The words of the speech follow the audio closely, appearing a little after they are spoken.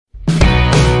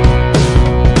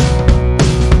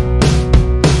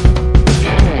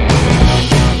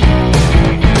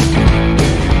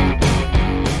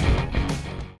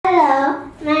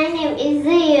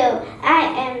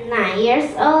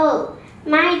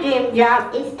dream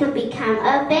job is to become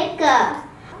a baker.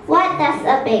 What does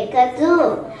a baker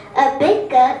do? A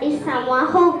baker is someone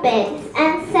who bakes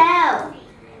and sells,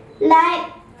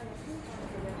 like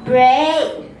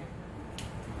bread,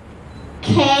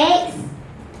 cakes,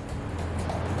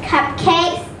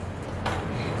 cupcakes,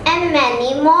 and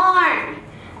many more.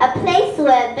 A place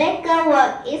where baker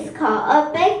work is called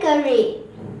a bakery.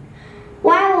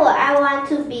 Why would I want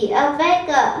to be a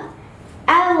baker?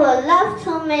 I would love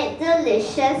to make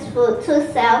delicious food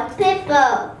to serve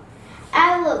people.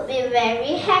 I would be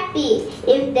very happy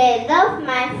if they love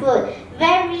my food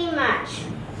very much.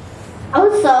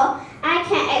 Also, I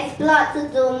can explore to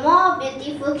do more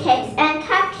beautiful cakes and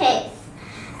cupcakes.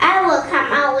 I will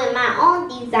come out with my own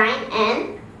design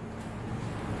and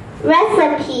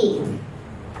recipe.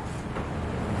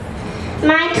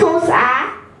 My tools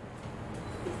are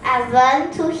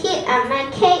oven to heat up my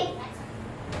cake,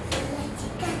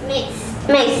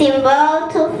 mixing bowl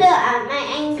to fill up my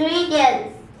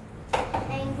ingredients,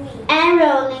 and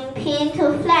rolling pin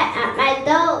to flat up my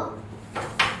dough,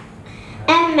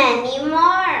 and many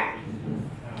more.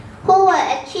 Who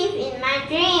will achieve in my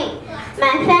dream?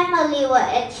 My family will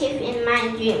achieve in my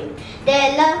dream.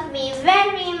 They love me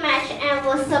very much and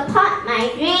will support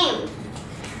my dream.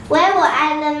 Where will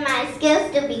I learn my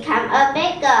skills to become a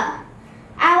baker?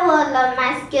 I will learn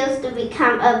my skills to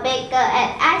become a baker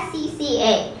at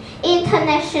ICCA,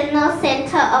 International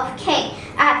Center of Cake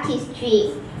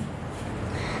Artistry.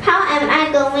 How am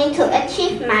I going to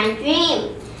achieve my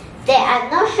dream? There are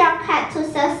no shortcuts to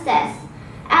success.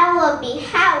 I will be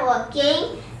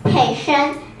hardworking,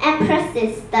 patient, and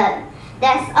persistent.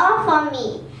 That's all for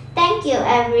me. Thank you,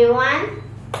 everyone.